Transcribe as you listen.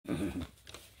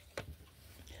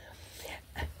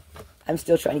I'm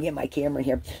still trying to get my camera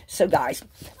here. So guys,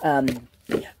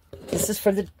 this is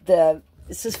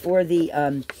for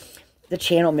the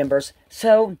channel members.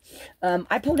 So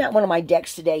I pulled out one of my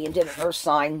decks today and did an earth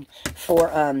sign for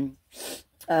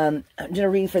did a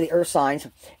reading for the earth signs,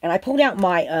 and I pulled out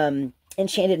my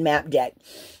enchanted map deck.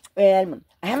 And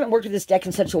I haven't worked with this deck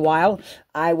in such a while.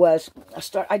 I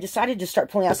decided to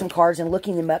start pulling out some cards and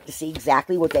looking them up to see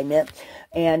exactly what they meant.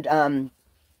 And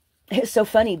it's so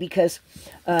funny because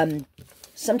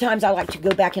sometimes I like to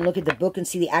go back and look at the book and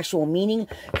see the actual meaning.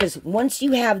 Because once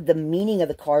you have the meaning of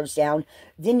the cards down,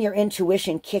 then your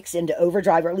intuition kicks into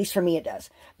overdrive, or at least for me it does.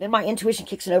 Then my intuition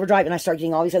kicks in overdrive and I start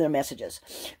getting all these other messages.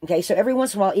 Okay, so every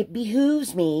once in a while it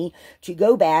behooves me to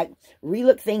go back,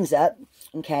 relook things up.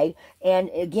 Okay, and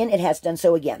again, it has done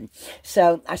so again.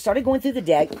 So I started going through the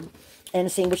deck and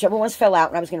seeing whichever ones fell out,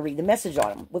 and I was going to read the message on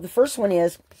them. Well, the first one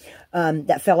is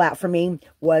that fell out for me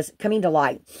was Coming to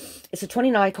Light. It's a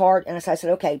 29 card, and so I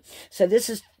said, okay, so this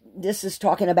is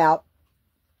talking about,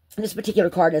 this particular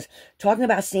card is talking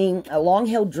about seeing a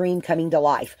long-held dream coming to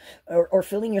life, or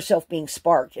feeling yourself being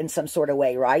sparked in some sort of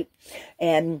way, right?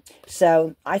 And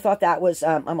so I thought that was,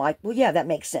 I'm like, well, yeah, that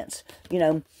makes sense, you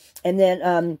know. And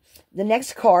then the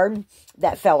next card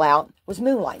that fell out was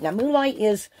Moonlight. Now, Moonlight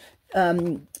is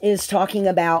talking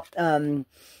about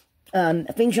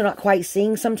things you're not quite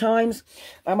seeing sometimes.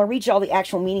 I'm going to read you all the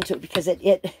actual meaning to it because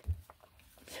it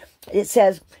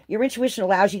says, your intuition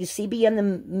allows you to see beyond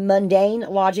the mundane,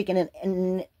 logic,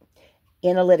 and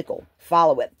analytical.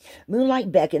 Follow it.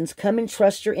 Moonlight beckons. Come and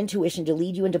trust your intuition to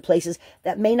lead you into places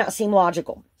that may not seem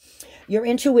logical. Your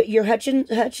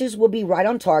hunches will be right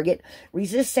on target.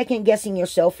 Resist second-guessing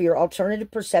yourself, for your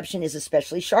alternative perception is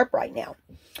especially sharp right now.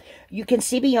 You can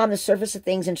see beyond the surface of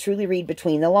things and truly read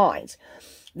between the lines.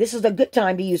 This is a good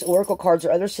time to use oracle cards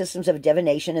or other systems of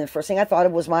divination. And the first thing I thought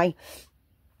of was my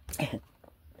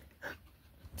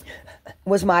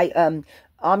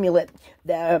amulet,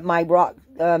 my rock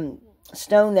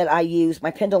stone that I use,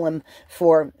 my pendulum,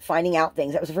 for finding out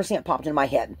things. That was the first thing that popped in my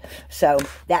head. So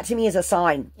that to me is a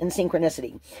sign in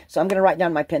synchronicity. So I'm going to write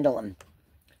down my pendulum.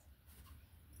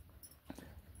 I'm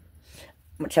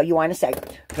going to tell you why in a second.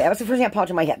 Okay, that was the first thing that popped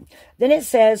in my head. Then it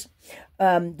says,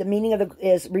 the meaning of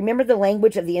remember, the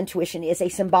language of the intuition is a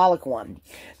symbolic one.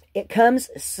 It comes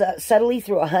subtly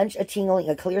through a hunch, a tingling,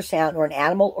 a clear sound, or an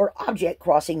animal or object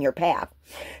crossing your path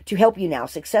to help you now.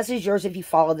 Success is yours if you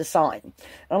follow the sign. And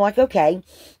I'm like, okay.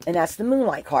 And that's the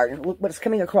Moonlight card. And what's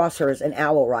coming across her is an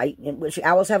owl, right? Which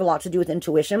owls have a lot to do with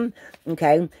intuition.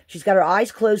 Okay. She's got her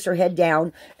eyes closed, her head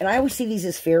down. And I always see these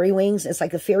as fairy wings. It's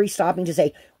like a fairy stopping to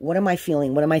say, what am I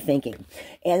feeling? What am I thinking?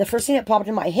 And the first thing that popped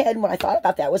in my head when I thought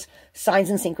about that was signs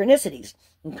and synchronicities.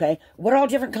 Okay, what all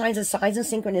different kinds of signs and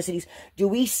synchronicities do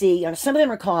we see? And some of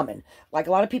them are common. Like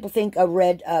a lot of people think a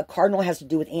red cardinal has to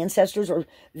do with ancestors or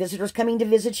visitors coming to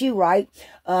visit you, right?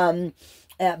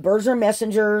 Birds are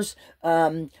messengers,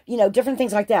 you know, different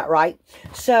things like that, right?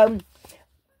 So,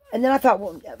 and then I thought,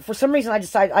 well, for some reason I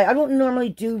decided, I don't normally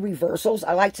do reversals.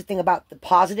 I like to think about the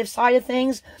positive side of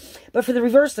things. But for the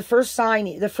reverse, the first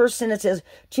sentence is,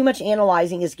 too much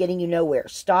analyzing is getting you nowhere.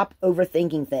 Stop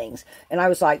overthinking things. And I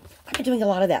was like, I've been doing a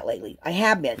lot of that lately. I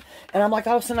have been. And I'm like,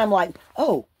 all of a sudden I'm like,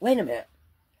 oh, wait a minute.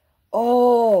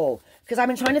 Oh, because I've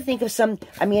been trying to think of some,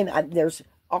 I mean, there's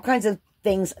all kinds of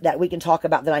things that we can talk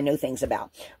about that I know things about,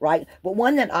 right? But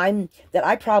one that I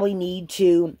probably need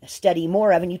to study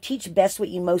more of, and you teach best what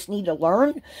you most need to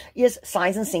learn, is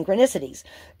signs and synchronicities.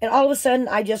 And all of a sudden,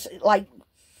 I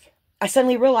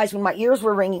suddenly realized when my ears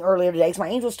were ringing earlier today, because my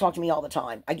angels talk to me all the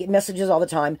time. I get messages all the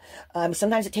time.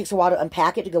 Sometimes it takes a while to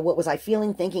unpack it, to go, what was I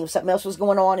feeling, thinking if something else was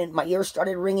going on, and my ears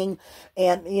started ringing,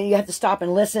 and you have to stop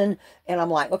and listen. And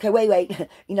I'm like, okay, wait.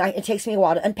 You know, it takes me a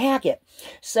while to unpack it.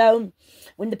 So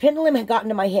when the pendulum had gotten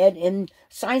to my head in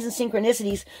signs and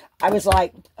synchronicities, I was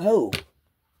like, oh,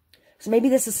 so maybe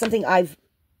this is something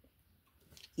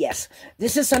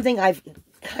this is something I've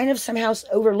kind of somehow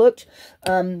overlooked.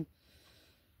 And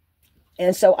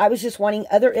so I was just wanting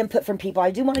other input from people.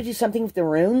 I do want to do something with the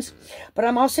runes, but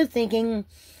I'm also thinking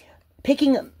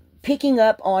picking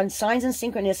up on signs and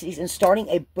synchronicities and starting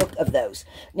a book of those.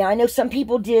 Now, I know some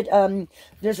people did,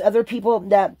 there's other people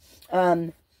that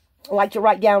like to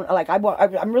write down, like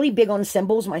I'm really big on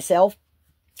symbols myself,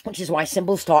 which is why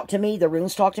symbols talk to me, the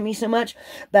runes talk to me so much.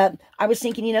 But I was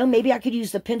thinking, you know, maybe I could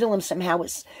use the pendulum somehow.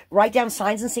 Write down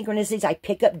signs and synchronicities I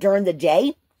pick up during the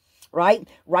day. right?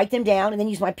 Write them down and then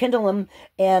use my pendulum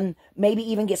and maybe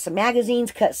even get some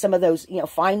magazines, cut some of those, get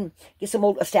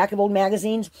a stack of old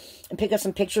magazines and pick up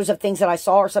some pictures of things that I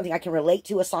saw or something I can relate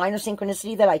to, a sign or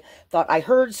synchronicity that I thought I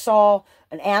heard, saw,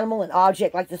 an animal, an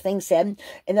object, like the thing said.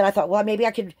 And then I thought, well, maybe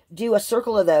I could do a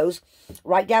circle of those,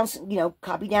 write down,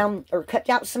 copy down or cut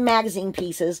out some magazine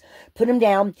pieces, put them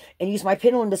down and use my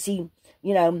pendulum to see,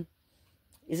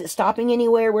 is it stopping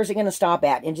anywhere? Where's it going to stop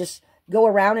at? And just go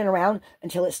around and around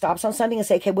until it stops on something and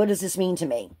say, okay, what does this mean to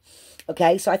me?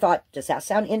 Okay, so I thought, does that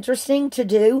sound interesting to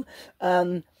do?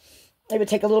 It would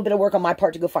take a little bit of work on my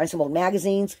part to go find some old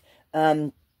magazines.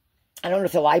 I don't know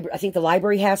if I think the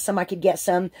library has some, I could get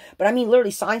some. But I mean,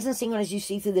 literally, signs and synchronicities you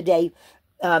see through the day,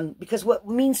 because what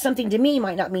means something to me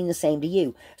might not mean the same to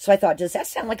you. So I thought, does that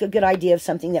sound like a good idea of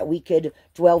something that we could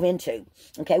delve into?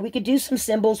 Okay, we could do some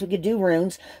symbols, we could do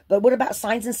runes, but what about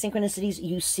signs and synchronicities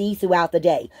you see throughout the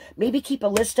day? Maybe keep a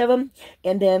list of them,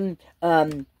 and then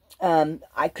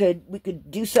we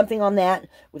could do something on that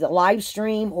with a live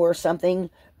stream or something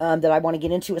that I want to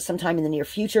get into at some time in the near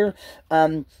future.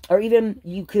 Or even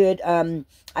you could,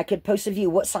 I could post a view,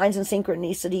 what signs and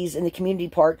synchronicities in the community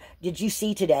part did you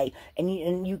see today?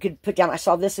 And you could put down, I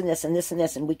saw this and this and this and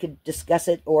this, and we could discuss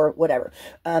it or whatever.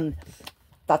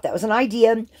 Thought that was an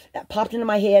idea that popped into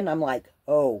my head, and I'm like,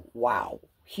 oh, wow,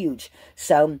 huge.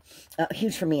 So,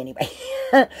 huge for me anyway.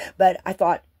 But I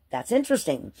thought, that's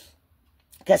interesting.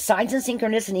 Because signs and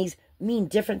synchronicities mean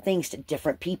different things to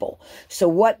different people. So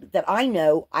what that I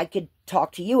know, I could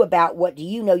talk to you about. What do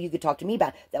you know you could talk to me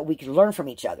about that we could learn from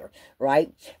each other,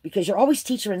 right? Because you're always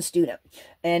teacher and student.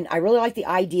 And I really like the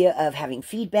idea of having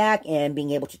feedback and being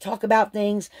able to talk about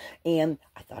things. And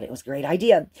I thought it was a great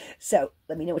idea. So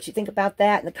let me know what you think about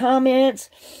that in the comments.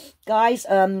 Guys,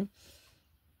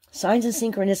 signs and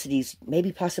synchronicities,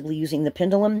 maybe possibly using the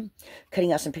pendulum,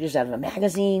 cutting out some pictures out of a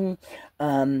magazine.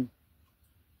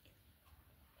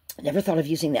 Never thought of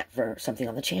using that for something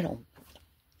on the channel.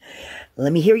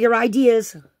 Let me hear your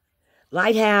ideas.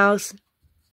 Lighthouse.